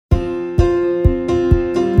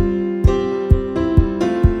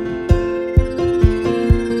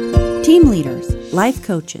Team leaders, life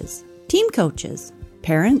coaches, team coaches,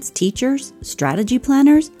 parents, teachers, strategy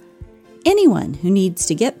planners, anyone who needs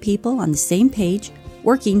to get people on the same page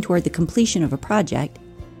working toward the completion of a project,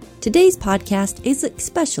 today's podcast is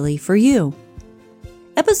especially for you.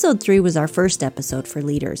 Episode 3 was our first episode for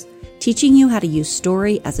leaders, teaching you how to use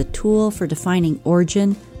story as a tool for defining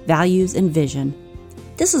origin, values, and vision.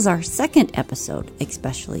 This is our second episode,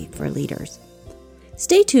 especially for leaders.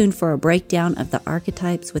 Stay tuned for a breakdown of the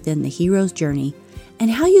archetypes within the hero's journey and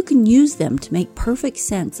how you can use them to make perfect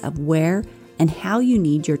sense of where and how you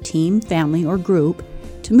need your team, family, or group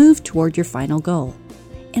to move toward your final goal.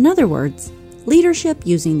 In other words, leadership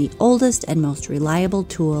using the oldest and most reliable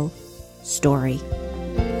tool, story.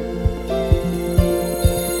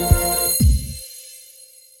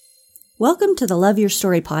 Welcome to the Love Your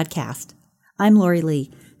Story podcast. I'm Lori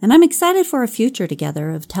Lee, and I'm excited for a future together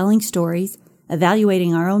of telling stories,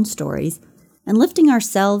 evaluating our own stories, and lifting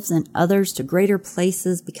ourselves and others to greater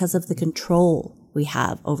places because of the control we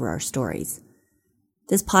have over our stories.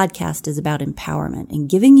 This podcast is about empowerment and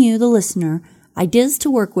giving you, the listener, ideas to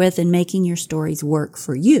work with in making your stories work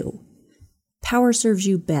for you. Power serves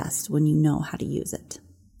you best when you know how to use it.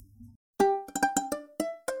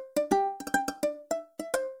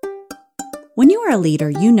 When you are a leader,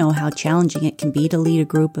 you know how challenging it can be to lead a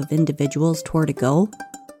group of individuals toward a goal.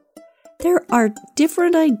 There are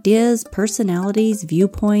different ideas, personalities,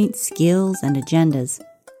 viewpoints, skills, and agendas.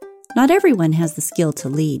 Not everyone has the skill to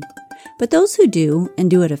lead, but those who do,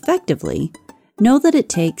 and do it effectively, know that it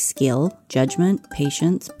takes skill, judgment,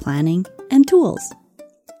 patience, planning, and tools.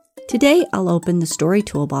 Today, I'll open the story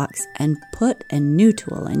toolbox and put a new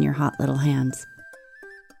tool in your hot little hands.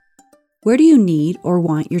 Where do you need or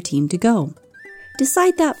want your team to go?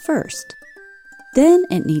 Decide that first. Then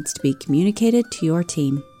it needs to be communicated to your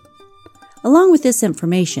team. Along with this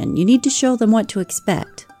information, you need to show them what to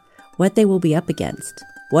expect, what they will be up against,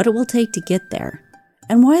 what it will take to get there,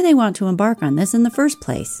 and why they want to embark on this in the first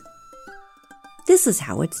place. This is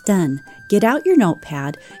how it's done. Get out your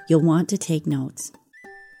notepad. You'll want to take notes.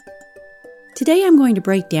 Today I'm going to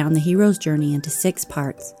break down the hero's journey into 6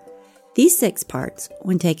 parts. These 6 parts,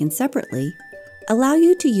 when taken separately, allow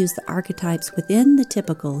you to use the archetypes within the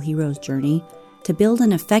typical hero's journey to build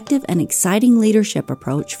an effective and exciting leadership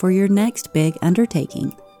approach for your next big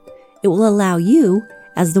undertaking. It will allow you,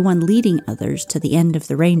 as the one leading others to the end of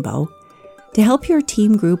the rainbow, to help your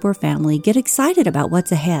team, group, or family get excited about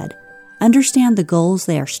what's ahead, understand the goals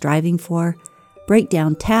they are striving for, break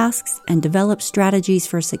down tasks, and develop strategies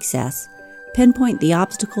for success, pinpoint the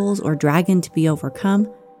obstacles or dragon to be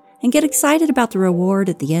overcome, and get excited about the reward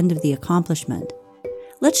at the end of the accomplishment.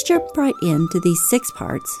 Let's jump right into these 6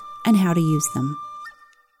 parts and how to use them.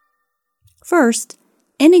 First,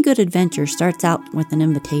 any good adventure starts out with an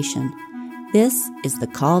invitation. This is the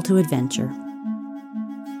call to adventure.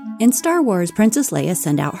 In Star Wars, Princess Leia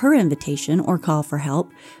sent out her invitation or call for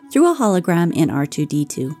help through a hologram in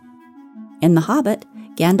R2-D2. In The Hobbit,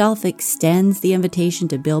 Gandalf extends the invitation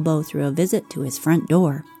to Bilbo through a visit to his front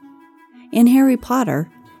door. In Harry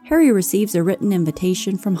Potter, Harry receives a written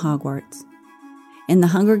invitation from Hogwarts. In The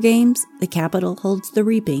Hunger Games, the capital holds the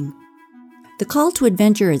reaping. The call to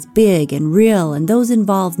adventure is big and real, and those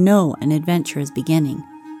involved know an adventure is beginning.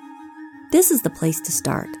 This is the place to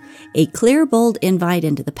start, a clear, bold invite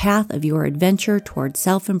into the path of your adventure toward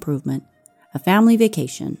self-improvement, a family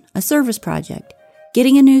vacation, a service project,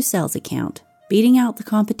 getting a new sales account, beating out the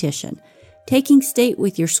competition, taking state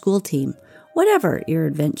with your school team, whatever your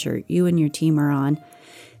adventure you and your team are on.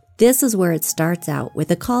 This is where it starts out with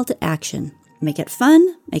a call to action. Make it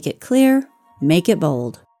fun, make it clear, make it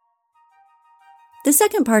bold. The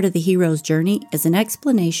second part of the hero's journey is an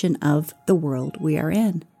explanation of the world we are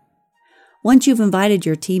in. Once you've invited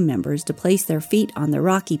your team members to place their feet on the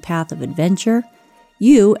rocky path of adventure,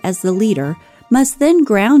 you, as the leader, must then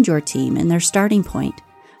ground your team in their starting point,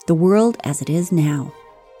 the world as it is now.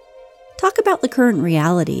 Talk about the current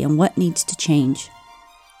reality and what needs to change.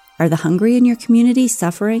 Are the hungry in your community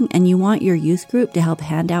suffering and you want your youth group to help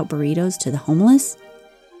hand out burritos to the homeless?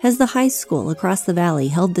 Has the high school across the valley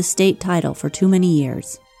held the state title for too many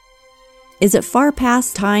years? Is it far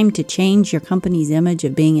past time to change your company's image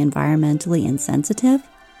of being environmentally insensitive?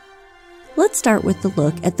 Let's start with the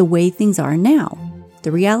look at the way things are now,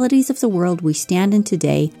 the realities of the world we stand in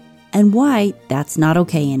today, and why that's not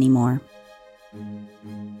okay anymore.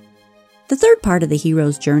 The third part of the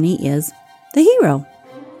hero's journey is the hero.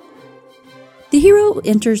 The hero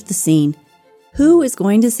enters the scene. Who is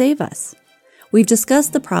going to save us? We've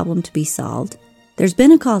discussed the problem to be solved. There's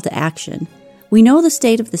been a call to action. We know the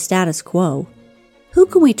state of the status quo. Who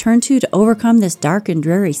can we turn to overcome this dark and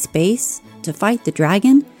dreary space, to fight the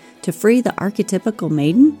dragon, To free the archetypical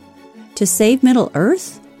maiden? To save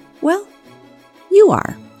Middle-earth? Well, you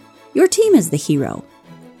are. Your team is the hero.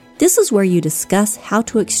 This is where you discuss how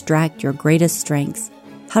to extract your greatest strengths,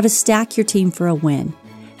 how to stack your team for a win,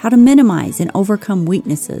 how to minimize and overcome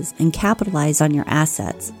weaknesses and capitalize on your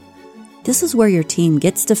assets. This is where your team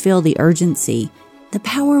gets to feel the urgency, the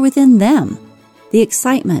power within them, the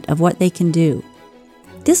excitement of what they can do.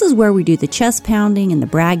 This is where we do the chest pounding and the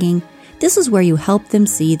bragging. This is where you help them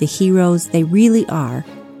see the heroes they really are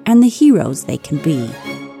and the heroes they can be.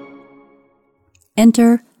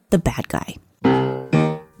 Enter the bad guy.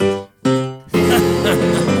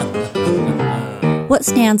 What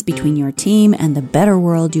stands between your team and the better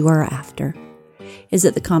world you are after? Is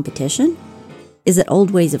it the competition? Is it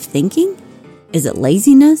old ways of thinking? Is it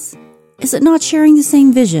laziness? Is it not sharing the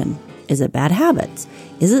same vision? Is it bad habits?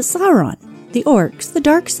 Is it Sauron, the orcs, the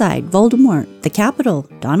dark side, Voldemort, the Capitol,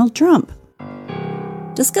 Donald Trump?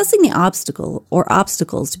 Discussing the obstacle or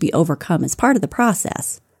obstacles to be overcome is part of the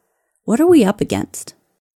process. What are we up against?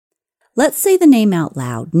 Let's say the name out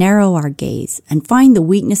loud, narrow our gaze, and find the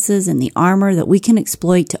weaknesses in the armor that we can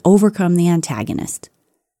exploit to overcome the antagonist.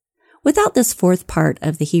 Without this fourth part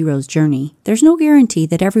of the hero's journey, there's no guarantee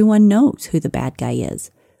that everyone knows who the bad guy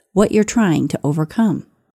is, what you're trying to overcome.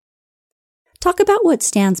 Talk about what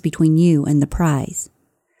stands between you and the prize.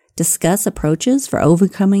 Discuss approaches for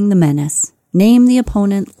overcoming the menace. Name the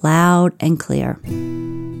opponent loud and clear.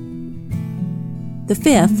 The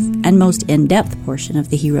fifth and most in-depth portion of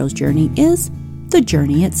the hero's journey is the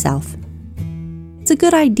journey itself. It's a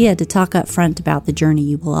good idea to talk up front about the journey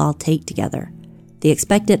you will all take together. The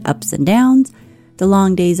expected ups and downs, the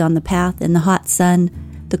long days on the path in the hot sun,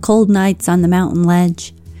 the cold nights on the mountain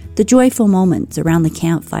ledge, the joyful moments around the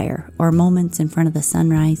campfire or moments in front of the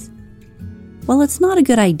sunrise. While it's not a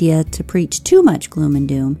good idea to preach too much gloom and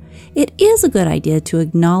doom, it is a good idea to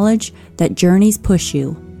acknowledge that journeys push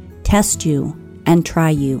you, test you, and try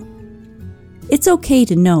you. It's okay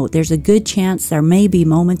to know there's a good chance there may be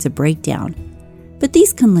moments of breakdown, but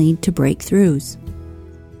these can lead to breakthroughs.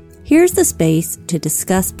 Here's the space to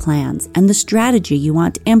discuss plans and the strategy you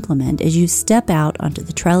want to implement as you step out onto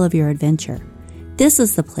the trail of your adventure. This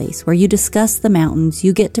is the place where you discuss the mountains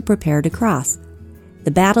you get to prepare to cross,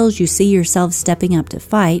 the battles you see yourself stepping up to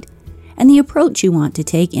fight, and the approach you want to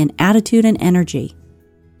take in attitude and energy.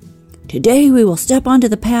 Today we will step onto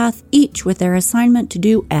the path, each with their assignment to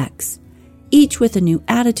do X, each with a new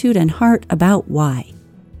attitude and heart about Y.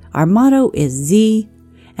 Our motto is Z,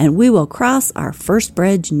 and we will cross our first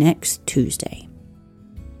bridge next Tuesday.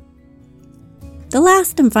 The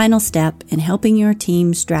last and final step in helping your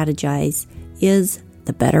team strategize is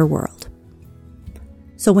the better world.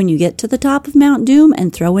 So when you get to the top of Mount Doom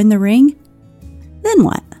and throw in the ring, then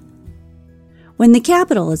what? When the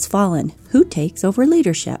Capitol has fallen, who takes over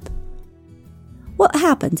leadership? What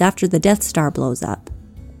happens after the Death Star blows up?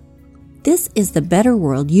 This is the better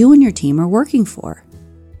world you and your team are working for.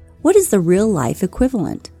 What is the real-life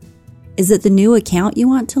equivalent? Is it the new account you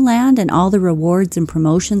want to land and all the rewards and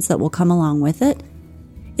promotions that will come along with it?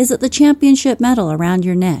 Is it the championship medal around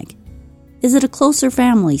your neck? Is it a closer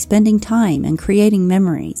family spending time and creating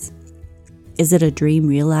memories? Is it a dream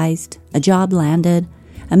realized, a job landed,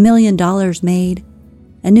 $1 million made,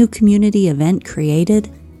 a new community event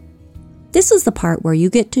created? This is the part where you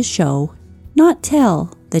get to show, not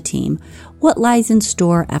tell, the team what lies in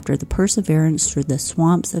store after the perseverance through the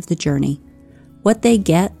swamps of the journey, what they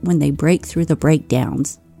get when they break through the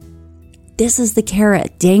breakdowns. This is the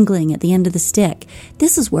carrot dangling at the end of the stick.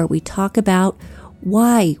 This is where we talk about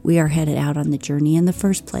why we are headed out on the journey in the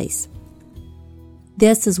first place.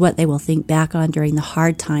 This is what they will think back on during the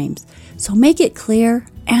hard times, so make it clear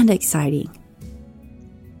and exciting.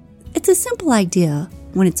 It's a simple idea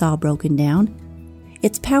when it's all broken down.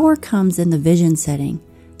 Its power comes in the vision setting,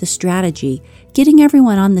 the strategy, getting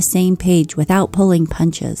everyone on the same page without pulling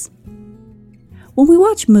punches. When we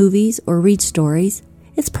watch movies or read stories,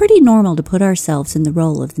 it's pretty normal to put ourselves in the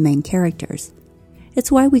role of the main characters.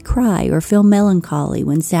 It's why we cry or feel melancholy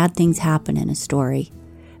when sad things happen in a story,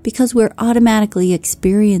 because we're automatically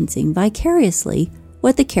experiencing vicariously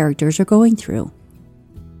what the characters are going through.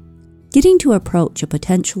 Getting to approach a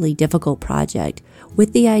potentially difficult project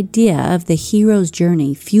with the idea of the hero's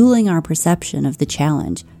journey fueling our perception of the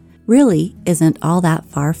challenge really isn't all that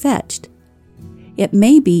far-fetched. It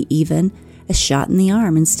may be even a shot in the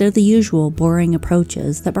arm instead of the usual boring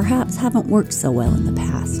approaches that perhaps haven't worked so well in the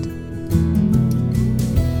past.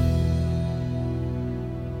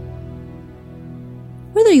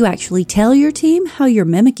 Whether you actually tell your team how you're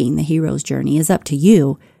mimicking the hero's journey is up to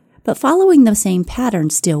you, but following the same pattern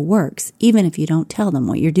still works, even if you don't tell them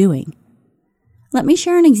what you're doing. Let me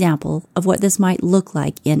share an example of what this might look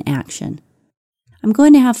like in action. I'm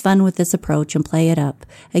going to have fun with this approach and play it up.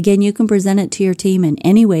 Again, you can present it to your team in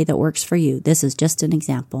any way that works for you. This is just an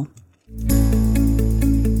example.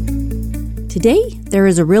 Today, there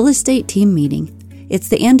is a real estate team meeting. It's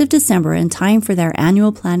the end of December and time for their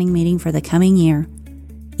annual planning meeting for the coming year.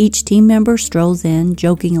 Each team member strolls in,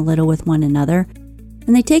 joking a little with one another,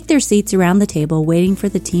 and they take their seats around the table waiting for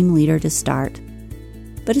the team leader to start.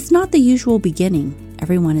 But it's not the usual beginning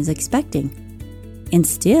everyone is expecting.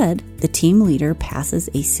 Instead, the team leader passes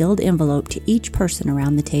a sealed envelope to each person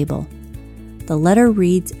around the table. The letter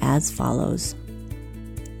reads as follows: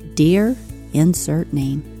 Dear insert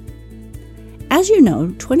name. As you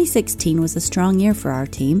know, 2016 was a strong year for our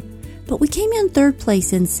team, but we came in third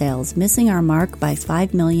place in sales, missing our mark by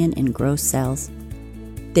 $5 million in gross sales.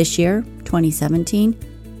 This year,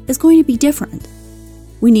 2017, is going to be different.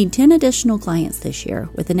 We need 10 additional clients this year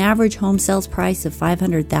with an average home sales price of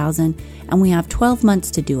 $500,000, and we have 12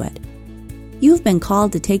 months to do it. You've been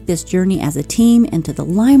called to take this journey as a team into the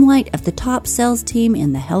limelight of the top sales team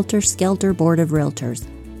in the Helter Skelter Board of Realtors.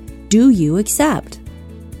 Do you accept?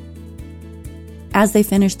 As they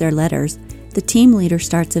finish their letters, the team leader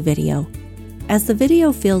starts a video. As the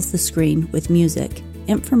video fills the screen with music,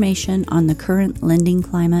 information on the current lending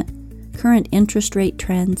climate, current interest rate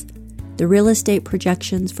trends, the real estate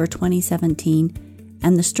projections for 2017,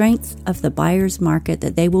 and the strength of the buyer's market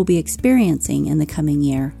that they will be experiencing in the coming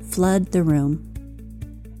year flood the room.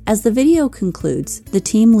 As the video concludes, the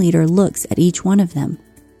team leader looks at each one of them.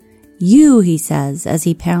 You, he says as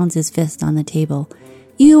he pounds his fist on the table,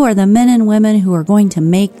 you are the men and women who are going to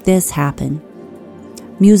make this happen.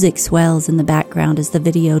 Music swells in the background as the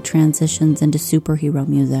video transitions into superhero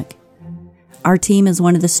music. Our team is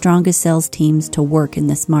one of the strongest sales teams to work in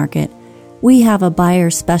this market. We have a buyer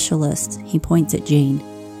specialist, he points at Jane.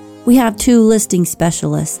 We have 2 listing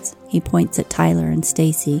specialists, he points at Tyler and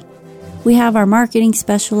Stacy. We have our marketing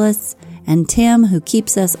specialists and Tim, who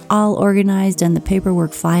keeps us all organized and the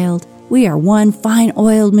paperwork filed. We are one fine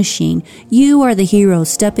oiled machine. You are the heroes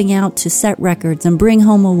stepping out to set records and bring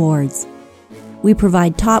home awards. We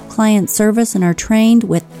provide top client service and are trained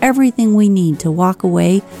with everything we need to walk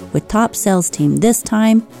away with top sales team this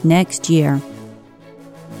time next year.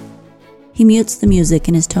 He mutes the music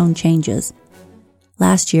and his tone changes.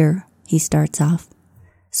 Last year, he starts off,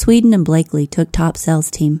 Sweden and Blakely took top sales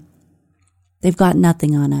team. They've got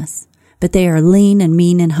nothing on us, but they are lean and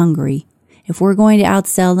mean and hungry. If we're going to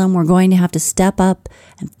outsell them, we're going to have to step up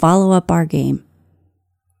and follow up our game.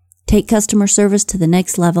 Take customer service to the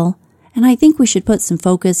next level, and I think we should put some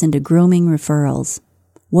focus into grooming referrals.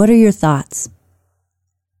 What are your thoughts?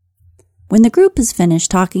 When the group is finished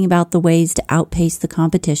talking about the ways to outpace the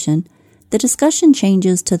competition, the discussion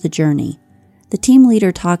changes to the journey. The team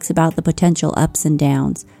leader talks about the potential ups and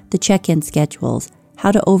downs, the check-in schedules,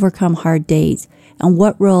 how to overcome hard days, and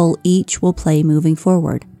what role each will play moving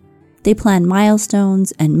forward. They plan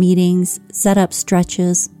milestones and meetings, set up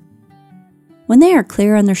stretches. When they are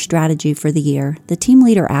clear on their strategy for the year, the team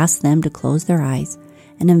leader asks them to close their eyes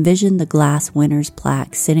and envision the glass winner's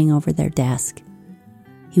plaque sitting over their desk.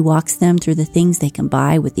 He walks them through the things they can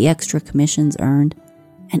buy with the extra commissions earned,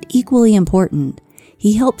 and equally important,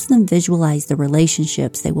 he helps them visualize the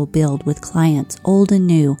relationships they will build with clients old and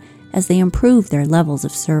new as they improve their levels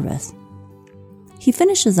of service. He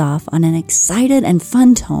finishes off on an excited and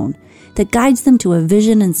fun tone that guides them to a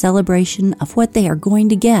vision and celebration of what they are going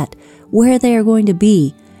to get, where they are going to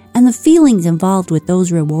be, and the feelings involved with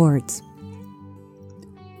those rewards.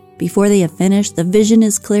 Before they have finished, the vision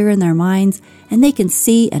is clear in their minds and they can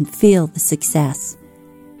see and feel the success.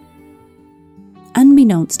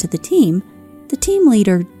 Unbeknownst to the team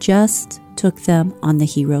leader just took them on the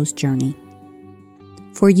hero's journey.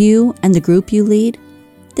 For you and the group you lead,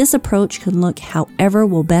 this approach can look however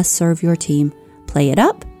will best serve your team. Play it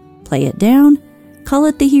up, play it down, call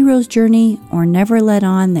it the hero's journey, or never let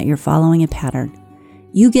on that you're following a pattern.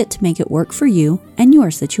 You get to make it work for you and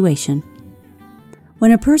your situation.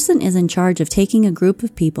 When a person is in charge of taking a group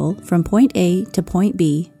of people from point A to point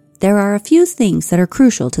B, there are a few things that are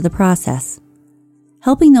crucial to the process.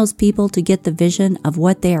 Helping those people to get the vision of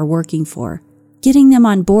what they are working for, getting them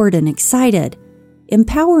on board and excited,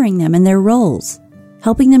 empowering them in their roles,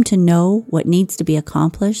 helping them to know what needs to be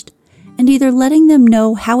accomplished, and either letting them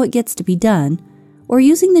know how it gets to be done or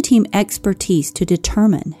using the team expertise to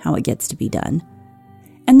determine how it gets to be done,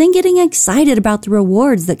 and then getting excited about the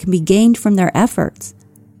rewards that can be gained from their efforts.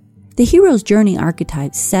 The hero's journey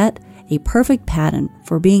archetypes set a perfect pattern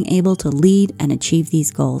for being able to lead and achieve these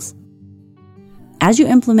goals. As you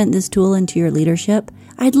implement this tool into your leadership,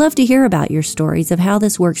 I'd love to hear about your stories of how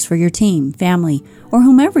this works for your team, family, or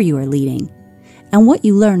whomever you are leading, and what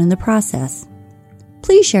you learn in the process.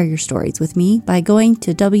 Please share your stories with me by going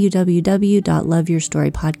to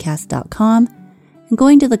www.loveyourstorypodcast.com and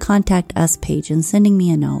going to the Contact Us page and sending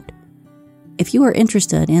me a note. If you are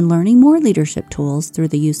interested in learning more leadership tools through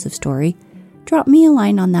the use of story, drop me a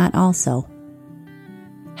line on that also.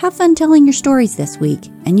 Have fun telling your stories this week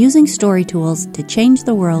and using story tools to change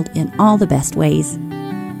the world in all the best ways.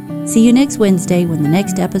 See you next Wednesday when the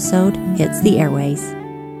next episode hits the airways.